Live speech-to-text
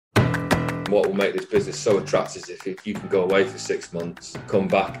what will make this business so attractive is if you can go away for 6 months, come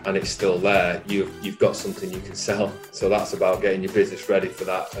back and it's still there, you've got something you can sell. So that's about getting your business ready for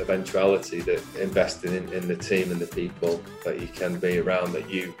that eventuality, that investing in the team and the people that you can be around, that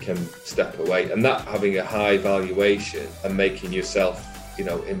you can step away. And that having a high valuation and making yourself,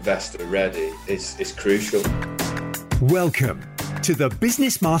 investor ready is crucial. Welcome to the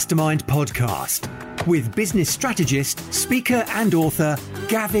Business Mastermind podcast with business strategist, speaker and author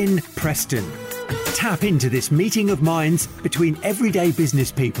Gavin Preston. Tap into this meeting of minds between everyday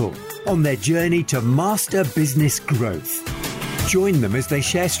business people on their journey to master business growth. Join them as they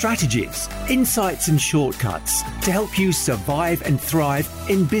share strategies, insights and shortcuts to help you survive and thrive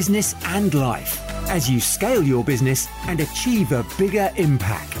in business and life as you scale your business and achieve a bigger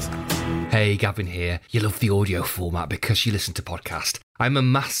impact. Hey, Gavin here. You love the audio format because you listen to podcasts. I'm a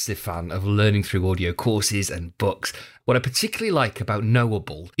massive fan of learning through audio courses and books. What I particularly like about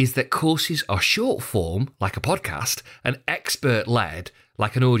Knowable is that courses are short form, like a podcast, and expert-led,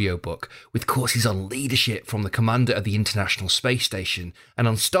 like an audiobook, with courses on leadership from the commander of the International Space Station and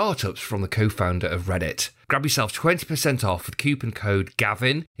on startups from the co-founder of Reddit. Grab yourself 20% off with coupon code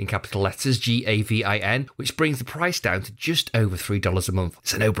GAVIN, in capital letters, GAVIN, which brings the price down to just over $3 a month.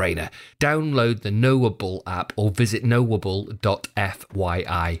 It's a no-brainer. Download the Knowable app or visit knowable.fyi.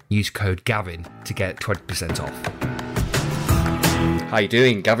 Use code GAVIN to get 20% off. How you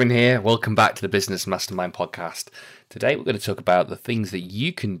doing? Gavin here. Welcome back to the Business Mastermind podcast. Today we're going to talk about the things that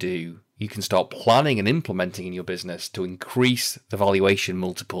you can do, you can start planning and implementing in your business to increase the valuation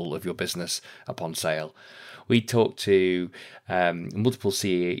multiple of your business upon sale. We talked to multiple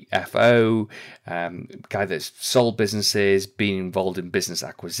CFO, guy that's sold businesses, been involved in business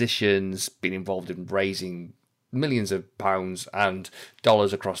acquisitions, been involved in raising millions of pounds and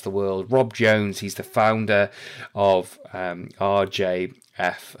dollars across the world. Rob Jones, he's the founder of RJF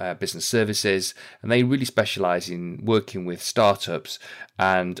Business Services, and they really specialize in working with startups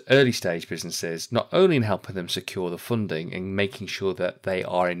and early stage businesses, not only in helping them secure the funding and making sure that they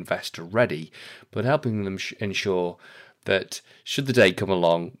are investor ready, but helping them ensure that should the day come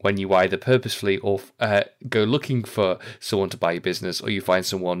along when you either purposefully or go looking for someone to buy your business, or you find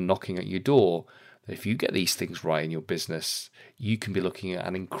someone knocking at your door, that if you get these things right in your business, you can be looking at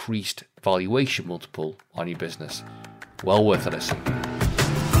an increased valuation multiple on your business. Well worth a listen.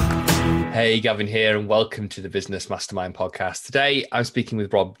 Hey, Gavin here, and welcome to the Business Mastermind podcast. Today, I'm speaking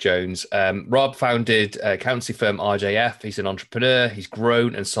with Rob Jones. Rob founded accountancy firm RJF. He's an entrepreneur. He's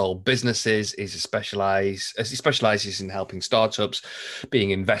grown and sold businesses. He specializes in helping startups, being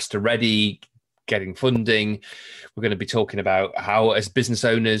investor ready, getting funding. We're going to be talking about how, as business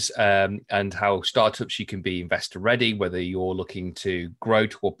owners and how startups, you can be investor ready, whether you're looking to grow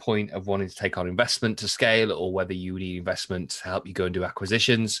to a point of wanting to take on investment to scale, or whether you need investment to help you go and do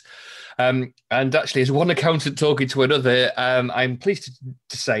acquisitions. And actually, as one accountant talking to another, I'm pleased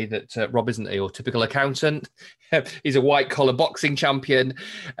to say that Rob isn't your typical accountant. He's a white-collar boxing champion.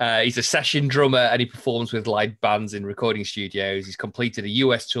 He's a session drummer, and he performs with live bands in recording studios. He's completed a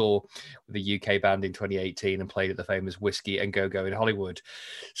US tour with a UK band in 2018 and played at the famous Whiskey and Go-Go in Hollywood.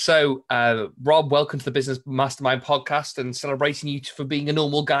 So, Rob, welcome to the Business Mastermind podcast, and celebrating you for being a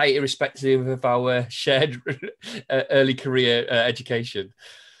normal guy, irrespective of our shared early career education.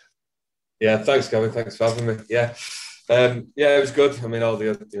 Yeah, thanks, Gavin. Thanks for having me. Yeah, it was good. I mean, all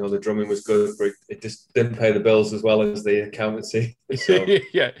the drumming was good, but it just didn't pay the bills as well as the accountancy. So,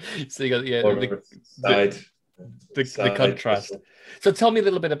 yeah, so you got the contrast. So tell me a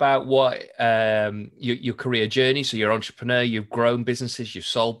little bit about what your career journey. So you're an entrepreneur, you've grown businesses, you've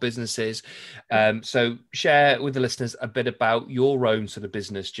sold businesses. So share with the listeners a bit about your own sort of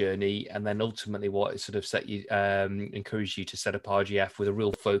business journey, and then ultimately what sort of encouraged you to set up RJF with a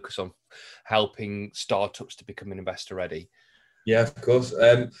real focus on helping startups to become an investor ready. Yeah, of course.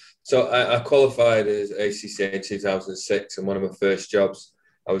 So I qualified as ACCA in 2006, and one of my first jobs,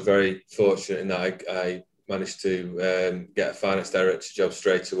 I was very fortunate in that I managed to get a finance director job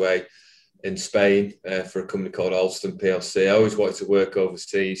straight away in Spain for a company called Alstom PLC. I always wanted to work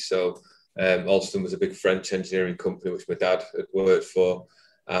overseas, so Alstom was a big French engineering company which my dad had worked for,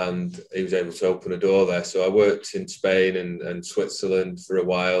 and he was able to open a door there. So I worked in Spain and Switzerland for a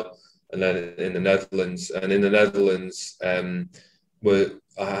while, and then in the Netherlands. And in the Netherlands, I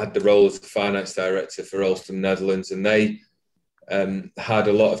had the role as the finance director for Alstom Netherlands, and they had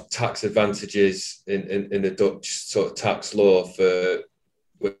a lot of tax advantages in the Dutch sort of tax law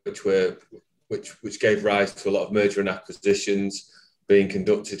which gave rise to a lot of merger and acquisitions being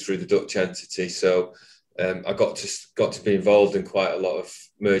conducted through the Dutch entity. So I got to be involved in quite a lot of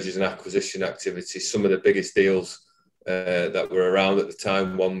mergers and acquisition activities. Some of the biggest deals that were around at the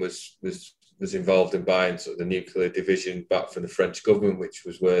time. One was was involved in buying sort of the nuclear division back from the French government, which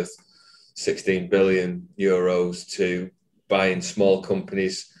was worth 16 billion euros, to buying small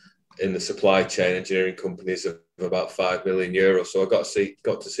companies in the supply chain, engineering companies of about 5 million euros. So I got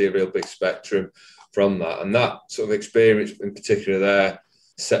to see a real big spectrum from that. And that sort of experience in particular there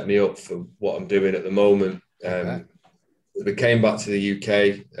set me up for what I'm doing at the moment. We came back to the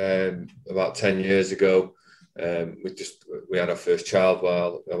UK about 10 years ago. We had our first child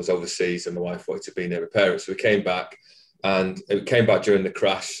while I was overseas, and my wife wanted to be near her parents. So we came back, and it came back during the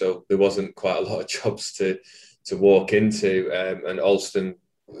crash. So there wasn't quite a lot of jobs to walk into. And Alstom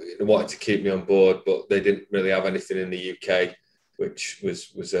wanted to keep me on board, but they didn't really have anything in the UK, which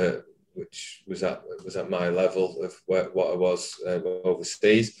was at my level of what I was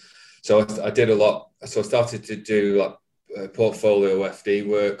overseas. So I did a lot. So I started to do like portfolio FD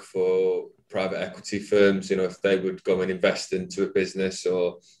work for private equity firms, if they would go and invest into a business,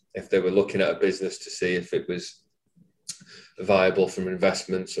 or if they were looking at a business to see if it was viable from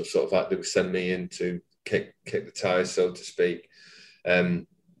investments, or sort of like they would send me in to kick the tires, so to speak. And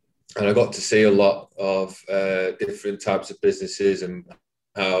I got to see a lot of different types of businesses and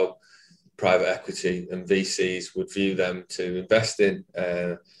how private equity and VCs would view them to invest in.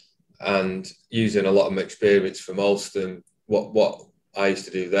 And using a lot of my experience from Alstom, what I used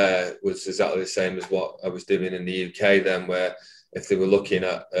to do there was exactly the same as what I was doing in the UK then, where if they were looking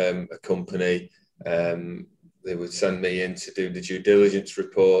at a company, they would send me in to do the due diligence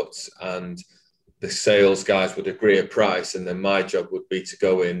reports, and the sales guys would agree a price, and then my job would be to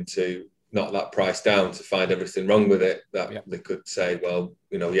go in to knock that price down, to find everything wrong with it, that they could say, well,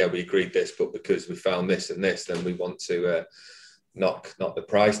 we agreed this, but because we found this and this, then we want to knock the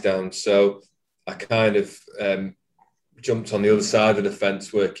price down. So I kind of jumped on the other side of the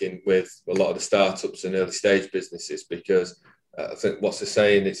fence, working with a lot of the startups and early stage businesses, because I think what's the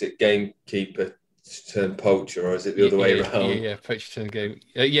saying? Is it gamekeeper turn poacher, or is it the other way around? Yeah, poacher turn game.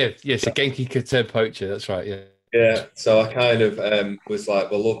 Yes, a gamekeeper turn poacher. That's right. Yeah. Yeah. So I kind of was like,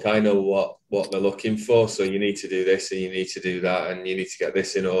 well, look, I know what they're looking for, so you need to do this and you need to do that, and you need to get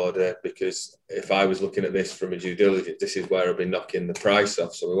this in order, because if I was looking at this from a due diligence, this is where I've been knocking the price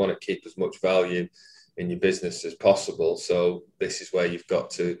off. So we want to keep as much value in your business as possible. So this is where you've got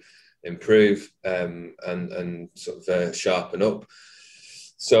to improve and sort of sharpen up.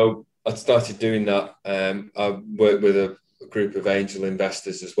 So I started doing that. I worked with a group of angel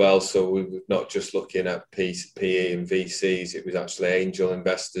investors as well. So we were not just looking at PE and VCs, it was actually angel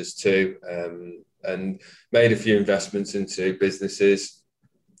investors too, and made a few investments into businesses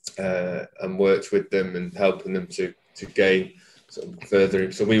and worked with them and helping them to gain sort of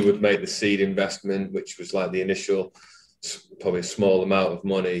further. So we would make the seed investment, which was like the initial, probably a small amount of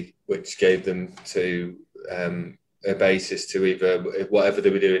money, which gave them to a basis to either whatever they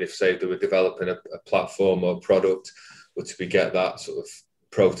were doing, if say they were developing a platform or product, or to get that sort of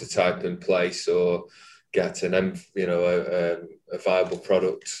prototype in place, or get a viable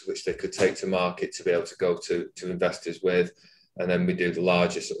product which they could take to market to be able to go to investors with. And then we do the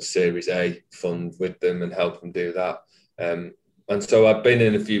largest sort of Series A fund with them and help them do that. And so I've been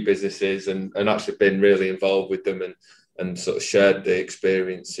in a few businesses and actually been really involved with them and sort of shared the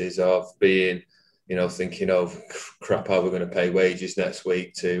experiences of being, thinking, oh crap, how we're going to pay wages next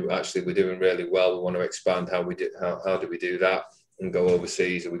week, to actually we're doing really well, we want to expand, how do we do that and go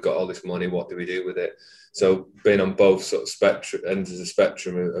overseas, and we've got all this money, what do we do with it? So being on both sort of ends of the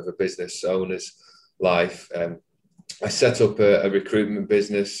spectrum of a business owner's life. I set up a recruitment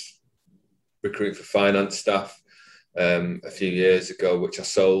business, recruit for finance staff, a few years ago, which I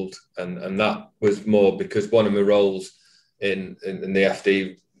sold, and that was more because one of my roles in the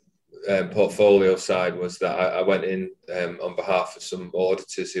FD portfolio side was that I went in on behalf of some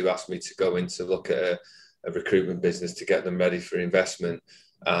auditors who asked me to go in to look at a recruitment business to get them ready for investment,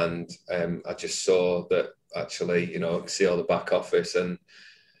 and I just saw that actually, see all the back office, and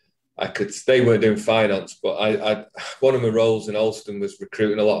they weren't doing finance, but I one of my roles in Alstom was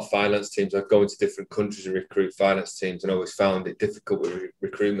recruiting a lot of finance teams. I'd go into different countries and recruit finance teams, and I always found it difficult with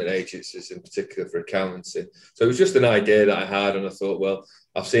recruitment agencies, in particular for accountancy. So it was just an idea that I had, and I thought, well,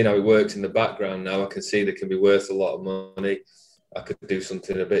 I've seen how it works in the background now. I can see they can be worth a lot of money. I could do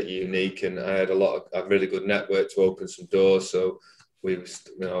something a bit unique, and I had a really good network to open some doors. So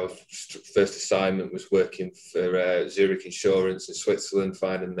our first assignment was working for Zurich Insurance in Switzerland,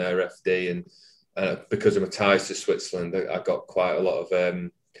 finding their FD, and because of my ties to Switzerland, I got quite a lot of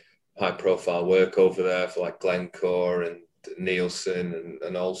high-profile work over there for like Glencore and Nielsen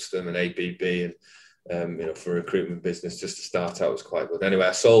and Alstom and ABB, and for a recruitment business just to start out was quite good. Anyway,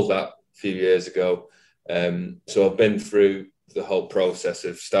 I sold that a few years ago, so I've been through the whole process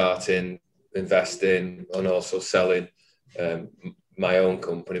of starting, invest in and also selling my own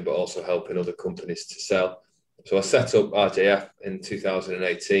company, but also helping other companies to sell. So I set up RJF in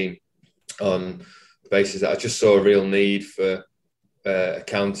 2018 on the basis that I just saw a real need for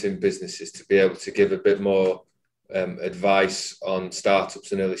accounting businesses to be able to give a bit more advice on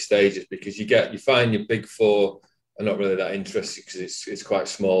startups and early stages, because you find your big four are not really that interested because it's quite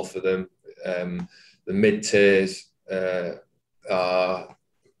small for them. The mid tiers are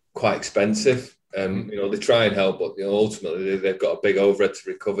quite expensive. They try and help, but ultimately they've got a big overhead to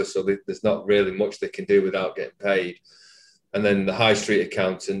recover, so there's not really much they can do without getting paid. And then the high street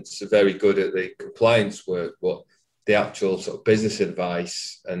accountants are very good at the compliance work, but the actual sort of business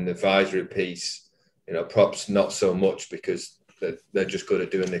advice and advisory piece, perhaps not so much, because they're just good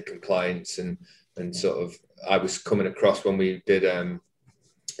at doing the compliance and sort of. I was coming across when we did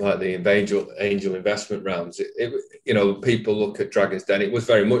like the angel investment rounds. People look at Dragon's Den. It was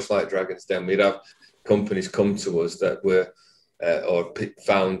very much like Dragon's Den. We'd have companies come to us that were or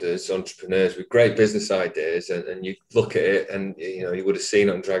founders, entrepreneurs with great business ideas, and you look at it and you would have seen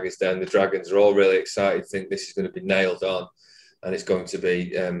it on Dragon's Den. The dragons are all really excited, think this is going to be nailed on and it's going to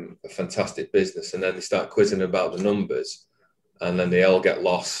be a fantastic business, and then they start quizzing about the numbers, and then they all get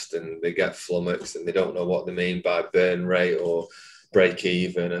lost and they get flummoxed and they don't know what they mean by burn rate or break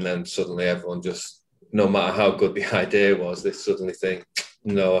even, and then suddenly everyone just, no matter how good the idea was, they suddenly think,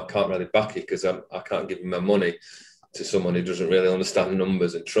 no, I can't really back it because I can't give my money to someone who doesn't really understand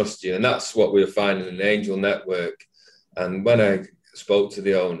numbers and trust you. And that's what we were finding in the angel network. And when I spoke to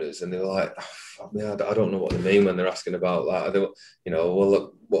the owners, and they were like, I don't know what they mean when they're asking about that. Well,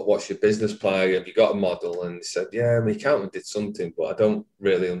 look, what's your business plan? Have you got a model? And they said, yeah, my accountant did something, but I don't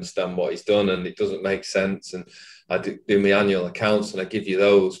really understand what he's done, and it doesn't make sense. And I do my annual accounts, and I give you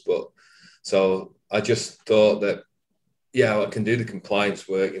those. But so I just thought that, yeah, I can do the compliance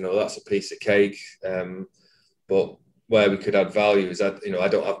work. That's a piece of cake. But where we could add value is that, I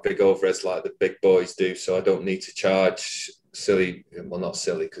don't have big overheads like the big boys do, so I don't need to charge not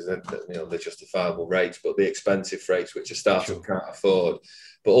silly because they're justifiable rates, but the expensive rates which a startup can't afford.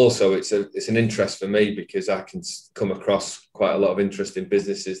 But also it's an interest for me, because I can come across quite a lot of interesting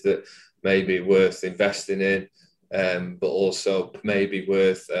businesses that may be worth investing in, but also maybe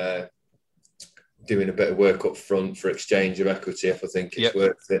worth doing a bit of work up front for exchange of equity if I think it's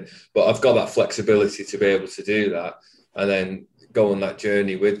worth it. But I've got that flexibility to be able to do that and then go on that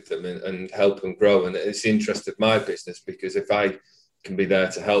journey with them and help them grow. And it's the interest of my business, because if I can be there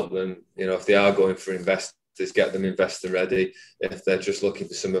to help them, if they are going for investors, get them investor ready. If they're just looking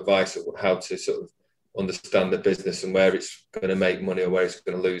for some advice of how to sort of understand the business and where it's going to make money or where it's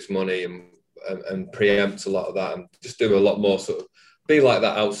going to lose money, and preempt a lot of that, and just do a lot more sort of be like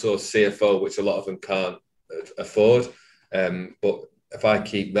that outsourced CFO, which a lot of them can't afford. But if I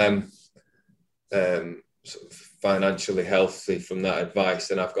keep them sort of financially healthy from that advice,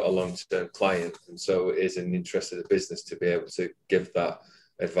 then I've got a long-term client. And so it is in the interest of the business to be able to give that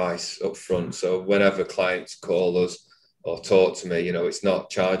advice up front. So whenever clients call us or talk to me, it's not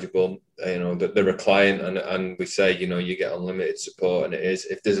chargeable, that they're a client, and we say, you get unlimited support. And it is,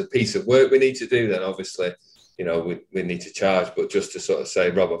 if there's a piece of work we need to do, then obviously, we need to charge. But just to sort of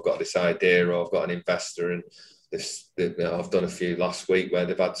say, Rob, I've got this idea, or I've got an investor, and this, I've done a few last week where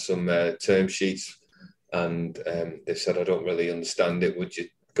they've had some term sheets, and they've said, I don't really understand it. Would you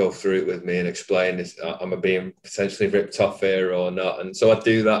go through it with me and explain this? Am I being potentially ripped off here or not? And so I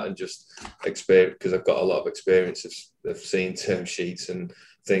do that and just experience, because I've got a lot of experience of seeing term sheets and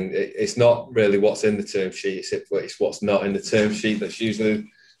things. It's not really what's in the term sheet, it's what's not in the term sheet that's usually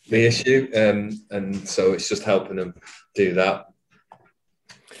the issue. And so it's just helping them do that.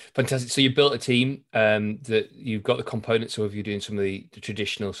 Fantastic. So you built a team that you've got the components of, you're doing some of the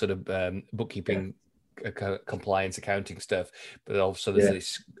traditional sort of bookkeeping, compliance, accounting stuff, but also there's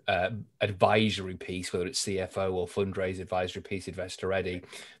this advisory piece, whether it's CFO or fundraise advisory piece, investor ready,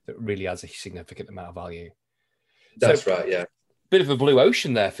 that really adds a significant amount of value. That's right. Yeah. Bit of a blue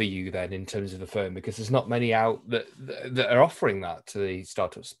ocean there for you then in terms of a firm, because there's not many out that are offering that to the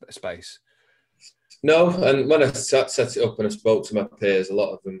startup space. No, and when I set it up and I spoke to my peers, a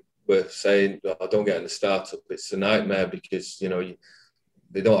lot of them were saying, I don't get in the startup. It's a nightmare because,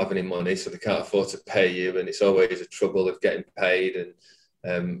 they don't have any money, so they can't afford to pay you, and it's always a trouble of getting paid.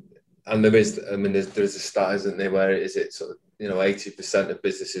 And there is, there's a stat, isn't there, where it is, it's sort of, 80% of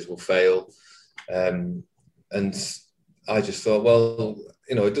businesses will fail. And I just thought, well,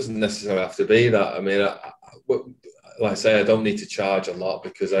 it doesn't necessarily have to be that. I mean, like I say, I don't need to charge a lot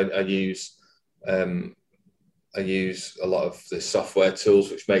because I use a lot of the software tools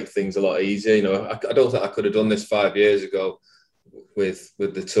which make things a lot easier. I don't think I could have done this 5 years ago with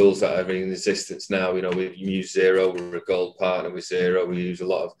the tools that are in existence now. You know, we use Xero. We're a gold partner with Xero. We use a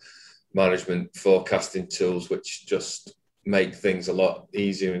lot of management forecasting tools, which just make things a lot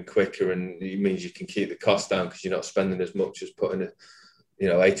easier and quicker, and it means you can keep the cost down because you're not spending as much as putting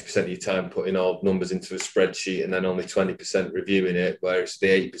 80% of your time putting all numbers into a spreadsheet and then only 20% reviewing it, whereas the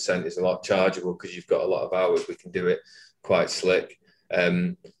 80% is a lot chargeable because you've got a lot of hours. We can do it quite slick.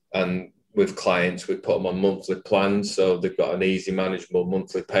 And with clients, we put them on monthly plans, so they've got an easy, manageable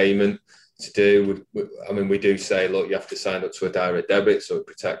monthly payment to do. We do say, look, you have to sign up to a direct debit, so it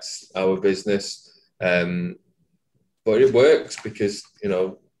protects our business. But it works because,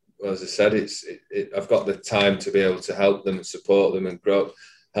 as I said, I've got the time to be able to help them and support them and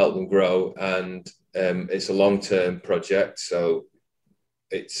help them grow. And it's a long-term project. So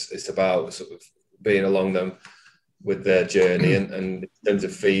it's about sort of being along them with their journey, and in terms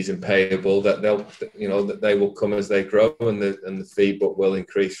of fees and payable, that they will come as they grow, and the fee book will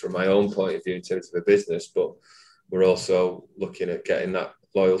increase from my own point of view in terms of a business. But we're also looking at getting that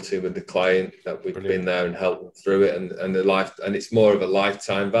loyalty with the client, that we've been there and helped them through it, and it's more of a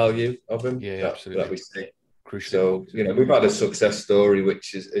lifetime value of them that we see. Crucial. So we've had a success story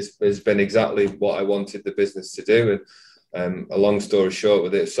which has been exactly what I wanted the business to do. And a long story short,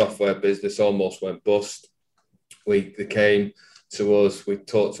 with it, software business almost went bust. They came to us, we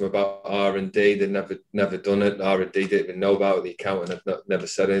talked to them about R&D. They'd never done it. R&D didn't even know about it. The accountant had never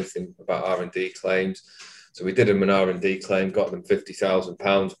said anything about R&D claims. So we did them an R&D claim, got them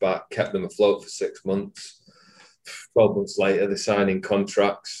 £50,000 back, kept them afloat for 6 months. 12 months later, they're signing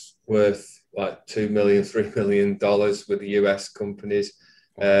contracts worth like $2 million, $3 million with the US companies.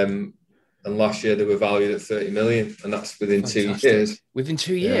 And last year they were valued at $30 million, and that's within Fantastic. 2 years. Within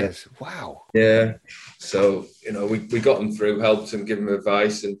 2 years? Yeah. Wow. Yeah. So, we got them through, helped them, give them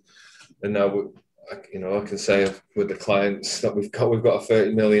advice, and now I can say with the clients that we've got a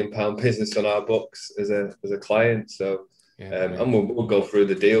 £30 million business on our books as a client. So, and we'll go through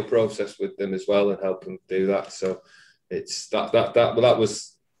the deal process with them as well and help them do that. So, it's that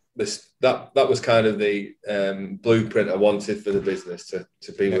was kind of the blueprint I wanted for the business to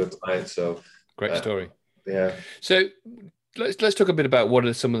be with clients. So, great story. Yeah. So, let's talk a bit about what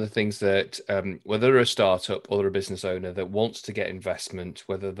are some of the things that, whether they're a startup or they're a business owner that wants to get investment,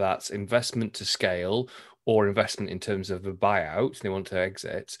 whether that's investment to scale or investment in terms of a buyout, and they want to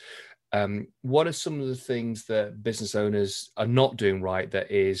exit. What are some of the things that business owners are not doing right that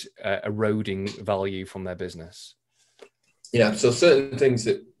is eroding value from their business? Yeah, so certain things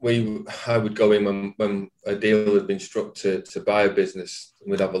that I would go in when a deal had been struck to buy a business, and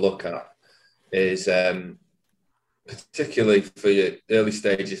we'd have a look at is particularly for your early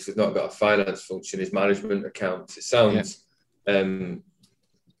stages, we've not got a finance function, is management accounts. It sounds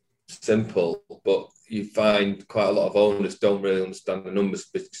simple, but you find quite a lot of owners don't really understand the numbers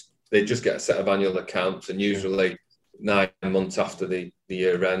because they just get a set of annual accounts, and usually 9 months after the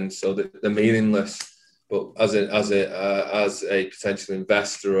year ends, so they're meaningless. But as a potential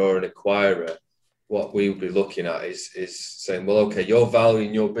investor or an acquirer, what we would be looking at is saying, well, okay, you're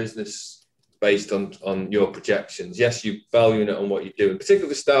valuing your business based on your projections. Yes, you're valuing it on what you're doing, particularly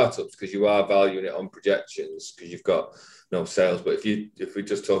with startups, because you are valuing it on projections because you've got no sales. But if we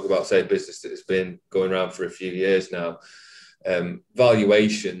just talk about, say, a business that has been going around for a few years now,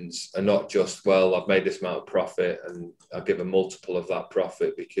 valuations are not just, well, I've made this amount of profit and I'll give a multiple of that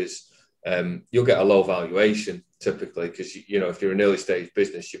profit, because you'll get a low valuation typically because, if you're an early stage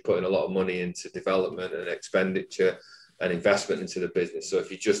business, you're putting a lot of money into development and expenditure and investment into the business. So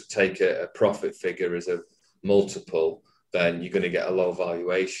if you just take a profit figure as a multiple, then you're going to get a low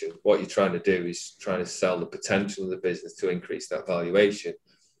valuation. What you're trying to do is trying to sell the potential of the business to increase that valuation.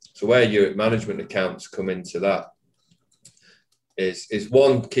 So where your management accounts come into that is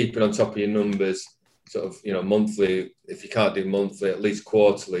one, keeping on top of your numbers, sort of, monthly. If you can't do monthly, at least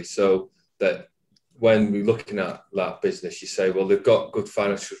quarterly, so that when we're looking at that business, you say, well, they've got good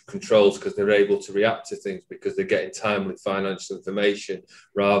financial controls because they're able to react to things because they're getting timely financial information,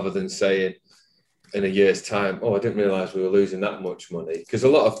 rather than saying in a year's time, oh, I didn't realize we were losing that much money. Because a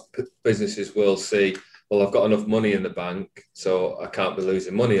lot of businesses will see, well, I've got enough money in the bank, so I can't be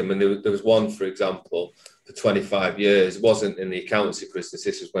losing money. I mean, there was one, for example, for 25 years, it wasn't in the accountancy business,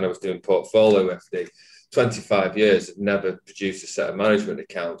 this was when I was doing portfolio FD, 25 years, had never produced a set of management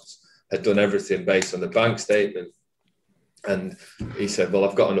accounts, had done everything based on the bank statement. And he said, well,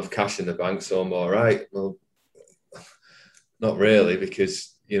 I've got enough cash in the bank, so I'm all right. Well, not really,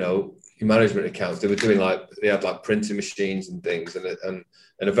 because, your management accounts, they had like printing machines and things. And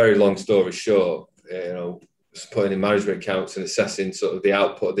a very long story short, putting in management accounts and assessing sort of the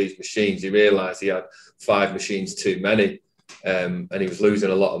output of these machines, he realised he had 5 machines too many. and he was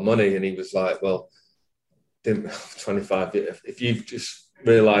losing a lot of money. And he was like, well, 25 years, if you've just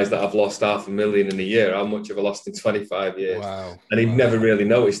realised that I've lost $500,000 in a year, how much have I lost in 25 years? Wow. And he never really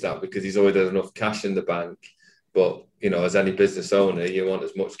noticed that because he's always had enough cash in the bank. But, you know, as any business owner, you want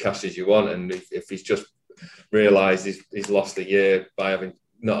as much cash as you want. And if he's just realised he's lost a year by having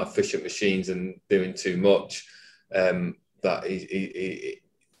not efficient machines and doing too much, that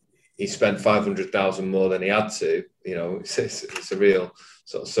he spent 500,000 more than he had to, you know, it's a real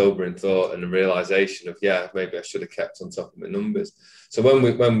sort of sobering thought and a realisation of, yeah, maybe I should have kept on top of my numbers. So when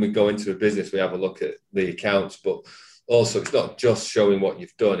we go into a business, we have a look at the accounts, but also it's not just showing what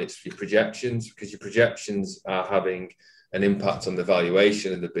you've done, it's your projections, because your projections are having an impact on the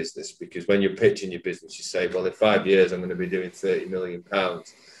valuation of the business. Because when you're pitching your business, you say, well, in 5 years, I'm going to be doing £30 million.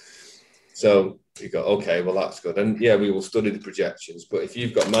 So you go, okay, well, that's good. And yeah, we will study the projections. But if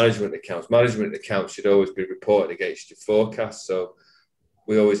you've got management accounts should always be reported against your forecast. So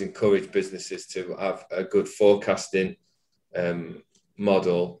we always encourage businesses to have a good forecasting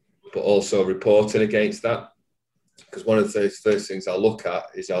model, but also reporting against that. Because one of the first things I'll look at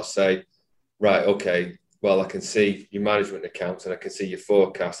is I'll say, right, okay, well, I can see your management accounts and I can see your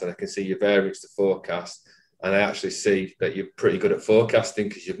forecast and I can see your variance to forecast. And I actually see that you're pretty good at forecasting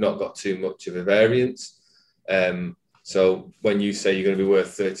because you've not got too much of a variance. So when you say you're going to be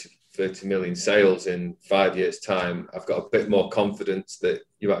worth 30 million sales in 5 years' time, I've got a bit more confidence that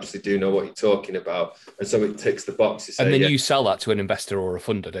you actually do know what you're talking about. And so it ticks the boxes. And then you sell that to an investor or a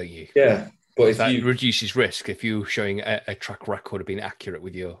funder, don't you? Yeah. But if that reduces risk if you're showing a track record of being accurate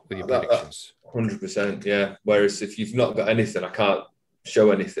with your predictions. 100%, yeah. Whereas if you've not got anything, I can't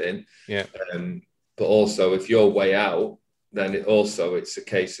show anything. Yeah. But also, if you're way out, then it's a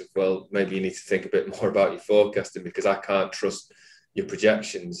case of, well, maybe you need to think a bit more about your forecasting, because I can't trust your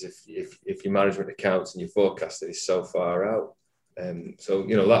projections if your management accounts and your forecasting is so far out. So,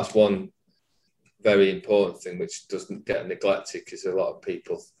 you know, that's one very important thing which doesn't get neglected, because a lot of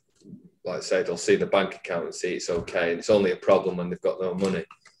people, like I say, they'll see the bank account and see it's okay, and it's only a problem when they've got no money.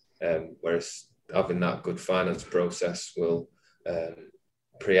 Whereas having that good finance process will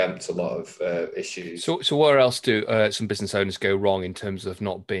preempt a lot of issues. So where else do some business owners go wrong in terms of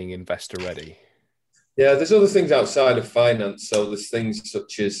not being investor ready? Yeah, there's other things outside of finance. So there's things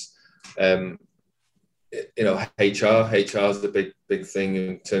such as, you know, HR. HR is the big thing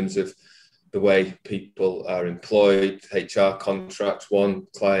in terms of the way people are employed. HR contracts, one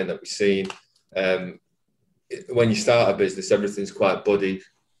client that we've seen. When you start a business, everything's quite buddy.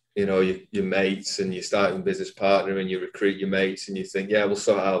 You know, your mates, and you're starting business partner, and you recruit your mates, and you think, yeah, we'll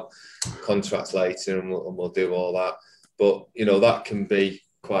sort out contracts later, and we'll do all that. But, you know, that can be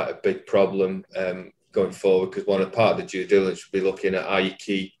quite a big problem going forward, because one part of the due diligence will be looking at, are your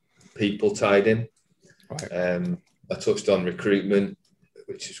key people tied in? Right. I touched on recruitment,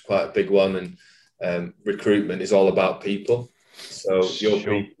 which is quite a big one, and recruitment is all about people. So your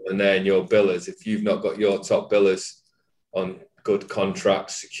people and then your billers, if you've not got your top billers on good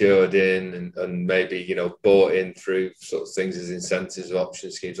contracts secured in and maybe, you know, bought in through sort of things as incentives or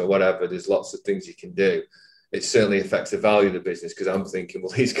option schemes or whatever, there's lots of things you can do. It certainly affects the value of the business, because I'm thinking,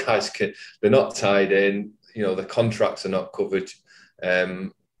 well, these guys they're not tied in, you know, the contracts are not covered.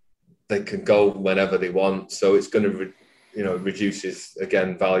 They can go whenever they want. So it's going to, reduces,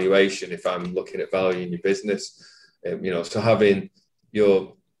 again, valuation if I'm looking at value in your business. So having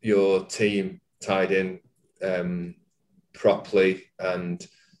your team tied in properly and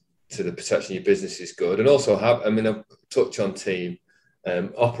to the protection of your business is good. And also I'll touch on team.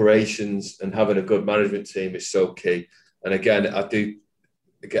 Operations and having a good management team is so key. And again, I do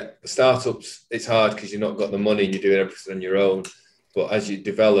get startups, it's hard because you've not got the money and you're doing everything on your own. But as you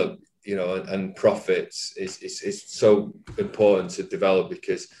develop, and profits, it's so important to develop,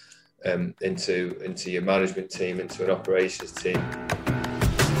 because into your management team, into an operations team.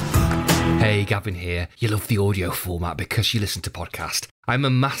 Hey, Gavin here. You love the audio format because you listen to podcasts. I'm a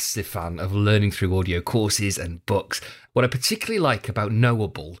massive fan of learning through audio courses and books. What I particularly like about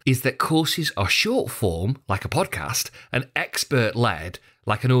Knowable is that courses are short form, like a podcast, and expert-led,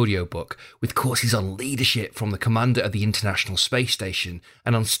 like an audiobook, with courses on leadership from the commander of the International Space Station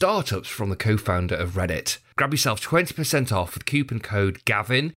and on startups from the co-founder of Reddit. Grab yourself 20% off with coupon code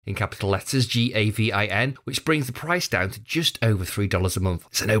GAVIN, in capital letters, GAVIN, which brings the price down to just over $3 a month.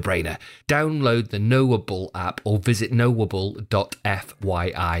 It's a no-brainer. Download the Knowable app or visit knowable.fyi.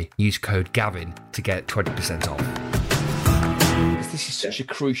 Use code GAVIN to get 20% off. This is such a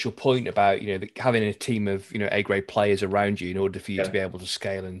crucial point about, having a team of, A-grade players around you in order for you to be able to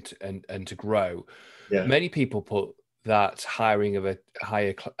scale and to grow. Yeah. Many people put that hiring of a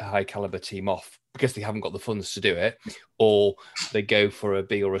high caliber team off because they haven't got the funds to do it, or they go for a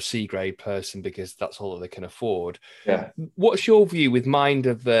B or a C grade person because that's all that they can afford. Yeah. What's your view with mind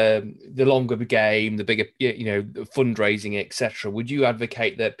of the longer game, the bigger, fundraising, etc.? Would you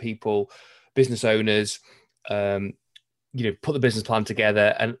advocate that people, business owners, put the business plan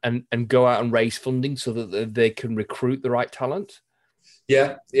together and go out and raise funding so that they can recruit the right talent?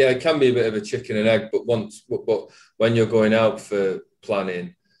 Yeah, it can be a bit of a chicken and egg, but when you're going out for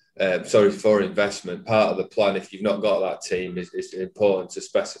planning, for investment, part of the plan, if you've not got that team, is important to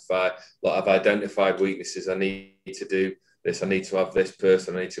specify, like, I've identified weaknesses, I need to do this, I need to have this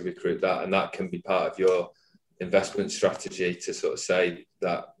person, I need to recruit that, and that can be part of your investment strategy to sort of say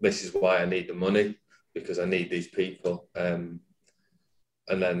that this is why I need the money, because I need these people. And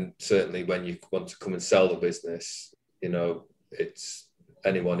then certainly when you want to come and sell the business, it's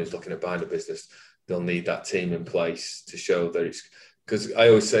anyone who's looking at buying a business, they'll need that team in place to show that it's, because I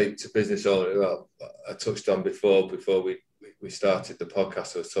always say to business owners, well, I touched on before we started the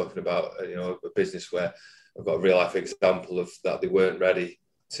podcast, I was talking about, a business where I've got a real life example of that. They weren't ready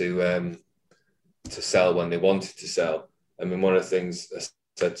to sell when they wanted to sell. I mean, one of the things I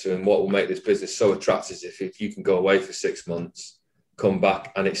said to him, what will make this business so attractive is if you can go away for 6 months, come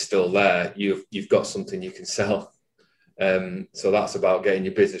back and it's still there, you've got something you can sell. So that's about getting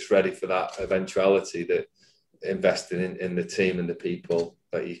your business ready for that eventuality, that investing in the team and the people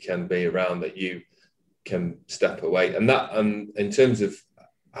that you can be around, that you can step away. And in terms of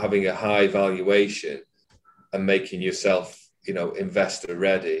having a high valuation and making yourself, investor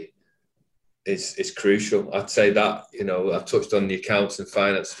ready is crucial. I'd say that, I've touched on the accounts and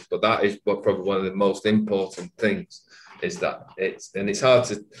finances, but that is probably one of the most important things, is that it's hard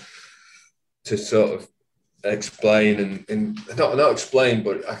to sort of explain and not explain,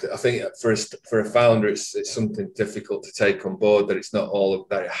 but I think for a founder, it's something difficult to take on board, that it's not all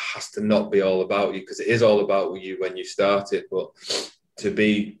that, it has to not be all about you, because it is all about you when you start it. But to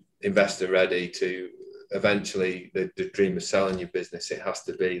be investor ready, to eventually the dream of selling your business, it has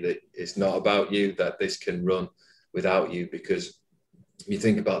to be that it's not about you, that this can run without you. Because you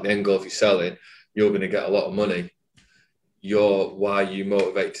think about the end goal, if you're selling, you're going to get a lot of money. Why are you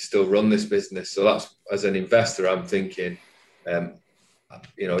motivated to still run this business? So that's, as an investor, I'm thinking, I'm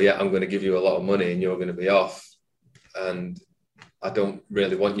going to give you a lot of money and you're going to be off. And I don't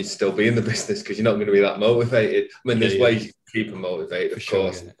really want you to still be in the business, because you're not going to be that motivated. I mean, there's ways you can keep them motivated, of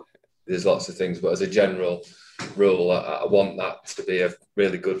course. Yeah. There's lots of things, but as a general rule, I want that to be a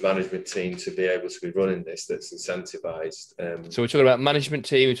really good management team to be able to be running this, that's incentivized. So we're talking about management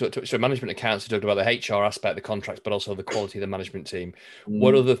team, management accounts, we talked about the HR aspect, the contracts, but also the quality of the management team.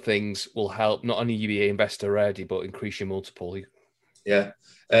 What other things will help not only you be investor ready, but increase your multiple? Yeah.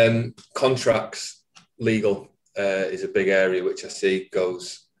 Contracts, legal is a big area which I see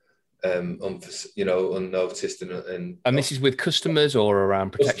goes unnoticed. And this is with customers or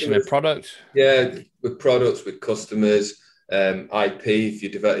around protection of product? Yeah, with products, with customers, IP. If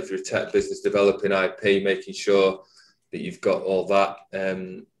you're a tech business, developing IP, making sure that you've got all that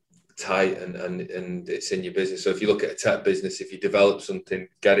tight and it's in your business. So if you look at a tech business, if you develop something,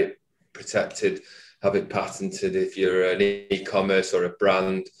 get it protected, have it patented. If you're an e-commerce or a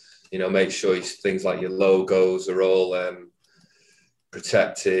brand, make sure things like your logos are all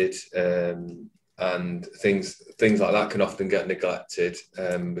protected, and things like that can often get neglected,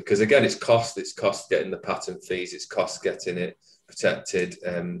 because again, it's cost getting the patent fees, it's cost getting it protected.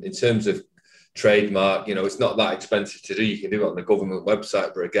 In terms of trademark, it's not that expensive to do. You can do it on the government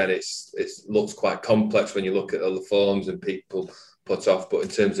website, but again, it looks quite complex when you look at all the forms and people put off. But in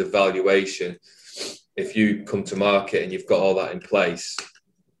terms of valuation, if you come to market and you've got all that in place,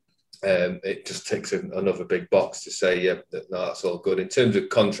 it just ticks another big box to say, yeah, no, that's all good. In terms of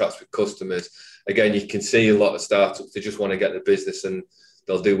contracts with customers, again, you can see a lot of startups, they just want to get the business and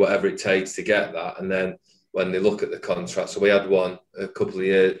they'll do whatever it takes to get that. And then when they look at the contract, so we had one a couple of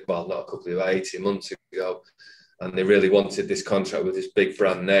years, well, not a couple of 18 months ago, and they really wanted this contract with this big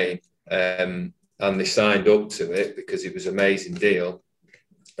brand name, and they signed up to it because it was an amazing deal.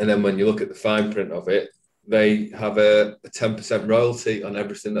 And then when you look at the fine print of it, they have a 10% royalty on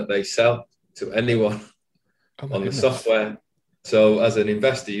everything that they sell to anyone on the software. So as an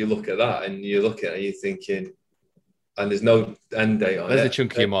investor, you look at that and you look at it and you're thinking, and there's no end date on it. There's a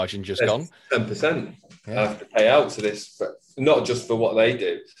chunk of your margin just gone. 10%. Yeah. I have to pay out to this, not just for what they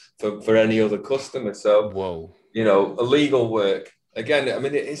do, for any other customer. So, whoa, illegal work, again, I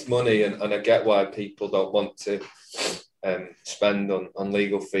mean, it is money, and I get why people don't want to spend on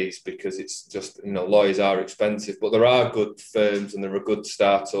legal fees, because it's just, lawyers are expensive, but there are good firms and there are good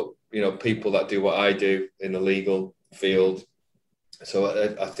startup, people that do what I do in the legal field.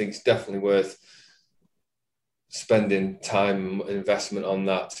 So I think it's definitely worth spending time and investment on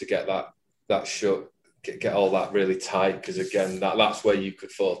that to get that shut, get all that really tight, because again, that's where you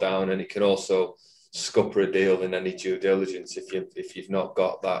could fall down, and it can also scupper a deal in any due diligence if you've not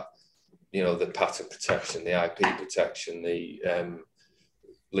got that, the patent protection, the IP protection, the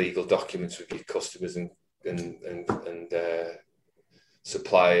legal documents with your customers and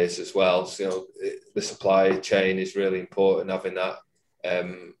suppliers as well. So the supply chain is really important, having that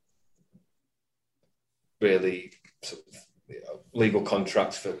really sort of, legal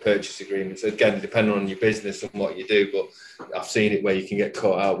contracts for purchase agreements. Again, depending on your business and what you do, but I've seen it where you can get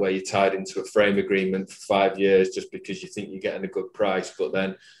caught out where you're tied into a frame agreement for 5 years just because you think you're getting a good price, but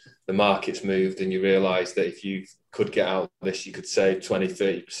then the market's moved and you realise that if you could get out of this, you could save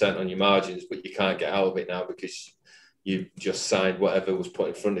 20-30% on your margins, but you can't get out of it now because you just signed whatever was put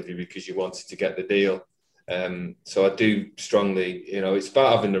in front of you because you wanted to get the deal. So I do strongly, it's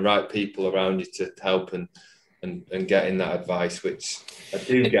about having the right people around you to help and getting that advice, which I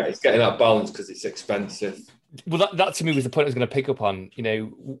do get. It's getting that balance because it's expensive. Well, that to me was the point I was going to pick up on.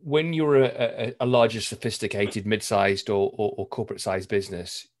 When you're a larger, sophisticated, mid-sized or corporate-sized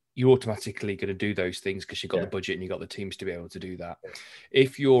business, you're automatically going to do those things because you've got the budget and you've got the teams to be able to do that. Yeah.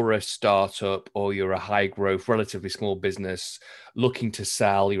 If you're a startup or you're a high-growth, relatively small business looking to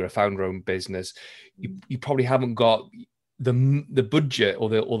sell, you're a founder-owned business, you probably haven't got the budget or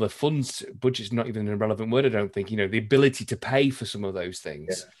the funds. Budget's not even a relevant word, I don't think. The ability to pay for some of those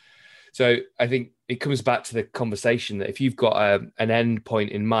things. Yeah. So I think it comes back to the conversation that if you've got an end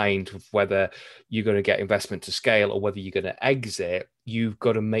point in mind of whether you're going to get investment to scale or whether you're going to exit, you've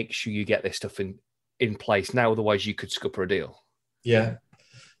got to make sure you get this stuff in place now. Otherwise, you could scupper a deal. Yeah.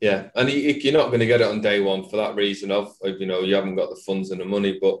 Yeah. And you're not going to get it on day one for that reason of, you haven't got the funds and the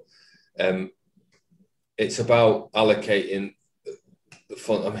money, but it's about allocating the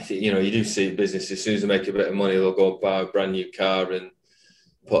fund. I mean, you do see businesses, as soon as they make a bit of money, they'll go buy a brand new car and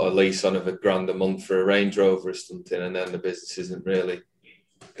put a lease on of £1,000 a month for a Range Rover or something, and then the business isn't really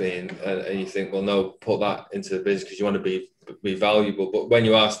being, and you think, well, no, put that into the business because you want to be valuable. But when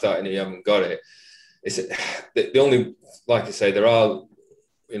you are starting and you haven't got it, it's the only, like I say, there are,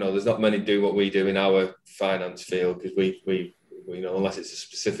 there's not many do what we do in our finance field because we unless it's a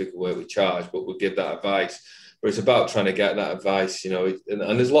specific way we charge, but we'll give that advice. But it's about trying to get that advice, and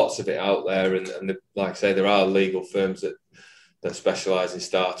there's lots of it out there. And like I say, there are legal firms that specialise in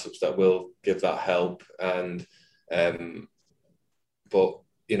startups that will give that help. And but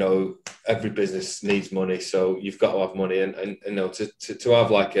every business needs money, so you've got to have money. And to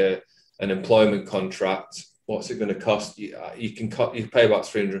have like an employment contract, what's it going to cost? You pay about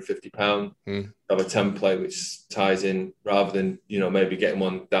 £350. Have a template which ties in, rather than maybe getting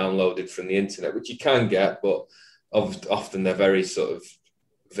one downloaded from the internet, which you can get, but often they're very sort of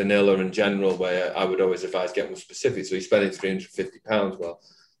vanilla and general, where I would always advise getting more specific. So you're spending £350. Well,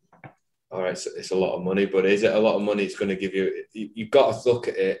 all right, so it's a lot of money, but is it a lot of money? It's going to give you've got to look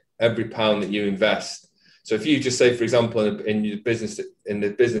at it, every pound that you invest. So if you just say, for example, in the business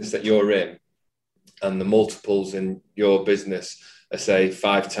that you're in, and the multiples in your business are, say,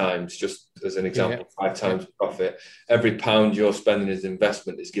 5 times, just as an example, 5 times profit, every pound you're spending as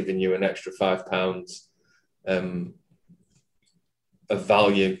investment is giving you an extra £5 of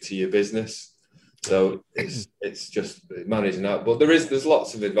value to your business. So it's just managing that. But there's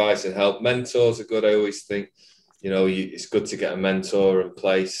lots of advice and help. Mentors are good. I always think, it's good to get a mentor in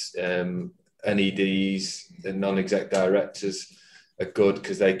place. NEDs and non-exec directors are good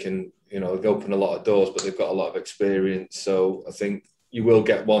because they can, they open a lot of doors, but they've got a lot of experience. So I think you will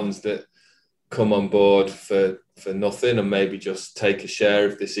get ones that come on board for nothing and maybe just take a share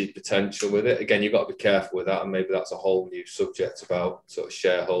if they see potential with it. Again, you've got to be careful with that, and maybe that's a whole new subject about sort of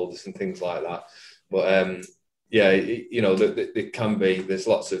shareholders and things like that. But there can be, there's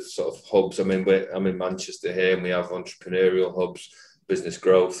lots of sort of hubs. I mean, I'm in Manchester here, and we have entrepreneurial hubs, business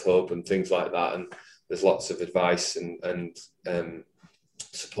growth hub and things like that, and there's lots of advice and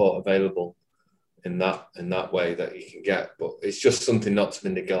support available in that way that you can get. But it's just something not to be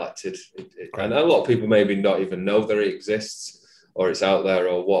neglected. And a lot of people maybe not even know that it exists or it's out there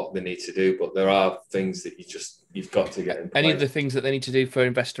or what they need to do, but there are things that you've got to get in place. Any of the things that they need to do for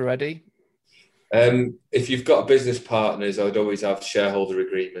Investor Ready? If you've got business partners, I'd always have shareholder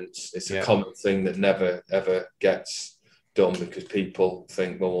agreements. It's a common thing that never ever gets done because people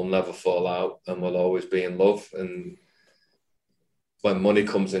think, well, we'll never fall out and we'll always be in love. And when money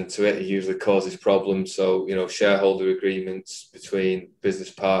comes into it, it usually causes problems. So, shareholder agreements between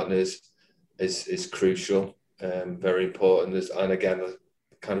business partners is crucial, very important. And again,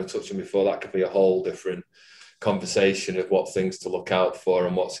 kind of touching before, that could be a whole different conversation of what things to look out for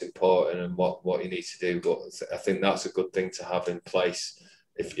and what's important and what you need to do. But I think that's a good thing to have in place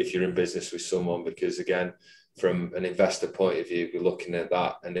if you're in business with someone, because again, from an investor point of view, we're looking at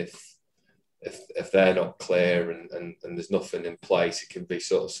that, and if they're not clear and there's nothing in place, it can be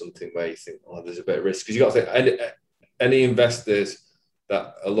sort of something where you think, oh, there's a bit of risk. Because you got to think, any investors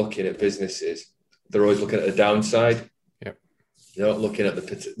that are looking at businesses, they're always looking at the downside. Yep. They're not looking at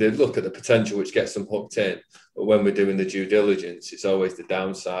they look at the potential, which gets them hooked in. But when we're doing the due diligence, it's always the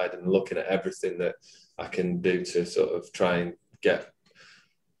downside and looking at everything that I can do to sort of try and get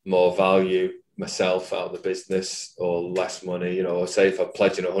more value myself out of the business or less money. You know, say if I'm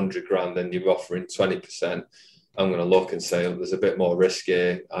pledging 100 grand and you're offering 20%, I'm going to look and say, oh, there's a bit more risk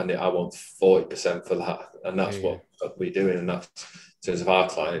here, and I want 40% for that. And that's what we're doing. And that's, in terms of our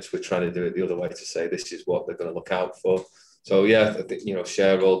clients, we're trying to do it the other way to say this is what they're going to look out for. So yeah, I think, you know,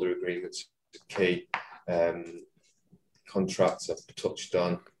 shareholder agreements are key. Contracts I've touched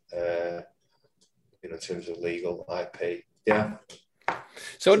on, you know, in terms of legal IP. Yeah.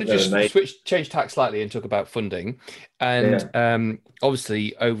 So I want to just change tack slightly and talk about funding. And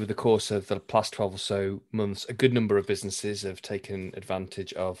obviously, over the course of the past 12 or so months, a good number of businesses have taken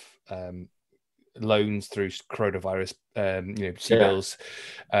advantage of loans through coronavirus, CBILS,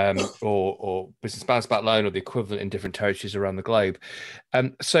 or business bounce back loan, or the equivalent in different territories around the globe.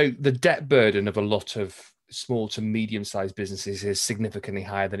 So the debt burden of a lot of small to medium-sized businesses is significantly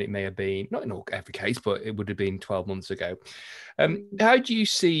higher than it may have been, not in every case, but it would have been 12 months ago. How do you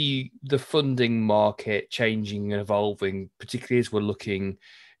see the funding market changing and evolving, particularly as we're looking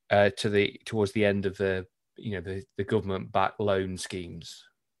towards the end of the government-backed loan schemes?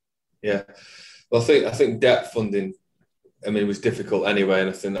 Yeah, well, I think debt funding, it was difficult anyway, and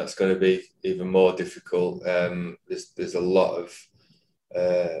I think that's going to be even more difficult. There's a lot of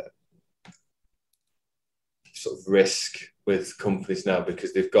sort of risk with companies now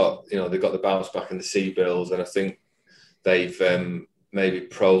because they've got the bounce back and the CBILS, and I think they've maybe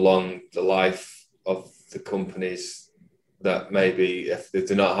prolonged the life of the companies that maybe if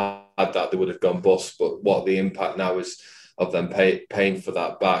they'd not had that, they would have gone bust. But what the impact now is of them paying for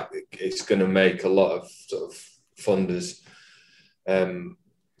that back, it's going to make a lot of sort of funders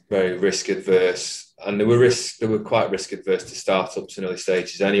very risk adverse, and they were quite risk adverse to startups in early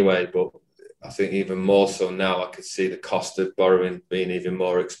stages anyway. But I think even more so now, I could see the cost of borrowing being even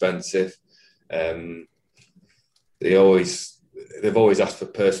more expensive. They've always asked for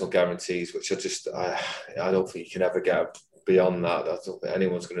personal guarantees, which I don't think you can ever get beyond that. I don't think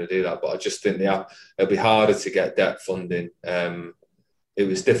anyone's going to do that. But I just think it'll be harder to get debt funding. It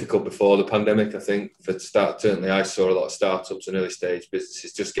was difficult before the pandemic, I think, for start. Certainly, I saw a lot of startups and early stage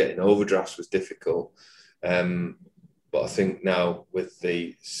businesses just getting overdrafts was difficult. But I think now with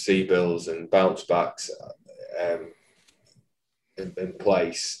the CBILS and bounce backs in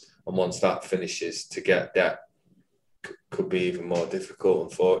place, and once that finishes, to get debt could be even more difficult,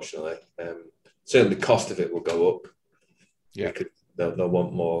 unfortunately. Certainly the cost of it will go up. Yeah, they'll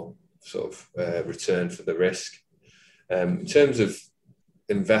want more sort of return for the risk. In terms of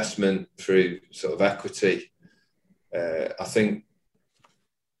investment through sort of equity, I think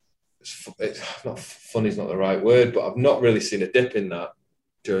it's not funny is not the right word, but I've not really seen a dip in that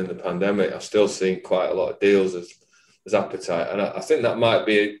during the pandemic. I've still seen quite a lot of deals as appetite, and I think that might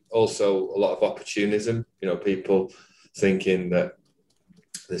be also a lot of opportunism. You know, people thinking that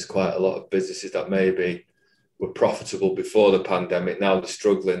there's quite a lot of businesses that maybe were profitable before the pandemic, now they're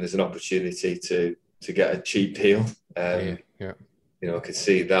struggling. There's an opportunity to get a cheap deal. You know, I could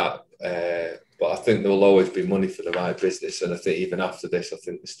see that. But I think there will always be money for the right business. And I think even after this, I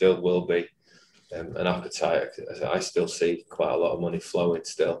think there still will be an appetite. I still see quite a lot of money flowing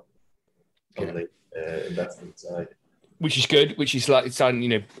still on the investment side. Which is good, which is like,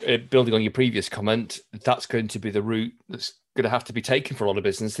 building on your previous comment, that's going to be the route that's going to have to be taken for a lot of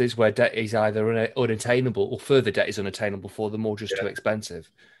businesses where debt is either unattainable or further debt is unattainable for them or just too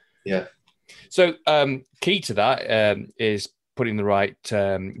expensive. Yeah. So key to that is putting the right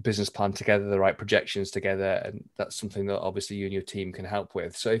business plan together, the right projections together, and that's something that obviously you and your team can help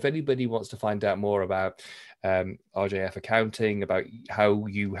with. So if anybody wants to find out more about RJF Accounting, about how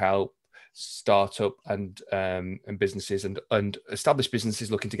you help startup and businesses and established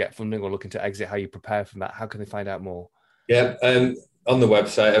businesses looking to get funding or looking to exit, how you prepare from that, how can they find out more? Yeah, on the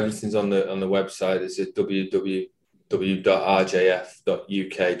website, everything's on the website. It's at www.rjf.uk.com.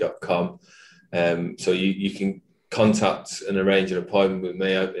 So you can contact and arrange an appointment with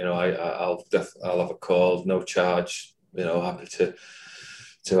me. I'll have a call, no charge. Happy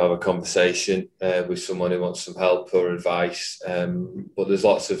to have a conversation with someone who wants some help or advice. But there's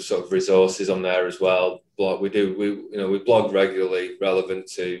lots of sort of resources on there as well. We blog regularly relevant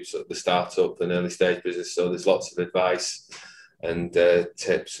to sort of the startup and early stage business. So there's lots of advice and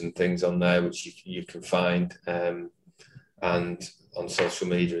tips and things on there which you can find. And on social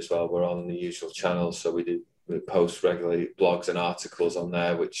media as well, we're on the usual channels. So we post regularly blogs and articles on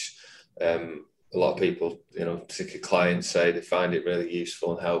there, which a lot of people, particularly clients, say they find it really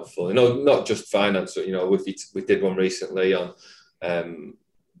useful and helpful. Not just finance, but, we did one recently on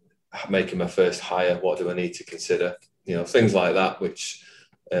making my first hire. What do I need to consider? Things like that, which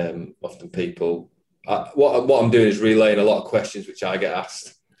often people, what I'm doing is relaying a lot of questions which I get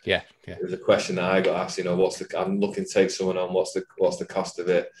asked. Yeah. There's a question that I got asked, I'm looking to take someone on, what's the cost of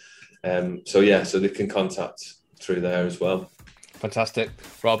it? So they can contact through there as well. Fantastic.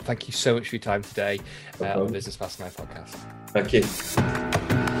 Rob, thank you so much for your time today on the Business Mastermind podcast. Thank you.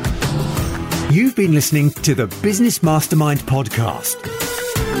 You've been listening to the Business Mastermind podcast.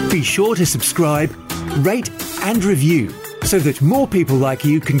 Be sure to subscribe, rate and review so that more people like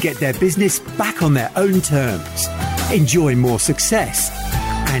you can get their business back on their own terms, enjoy more success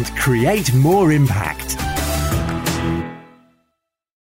and create more impact.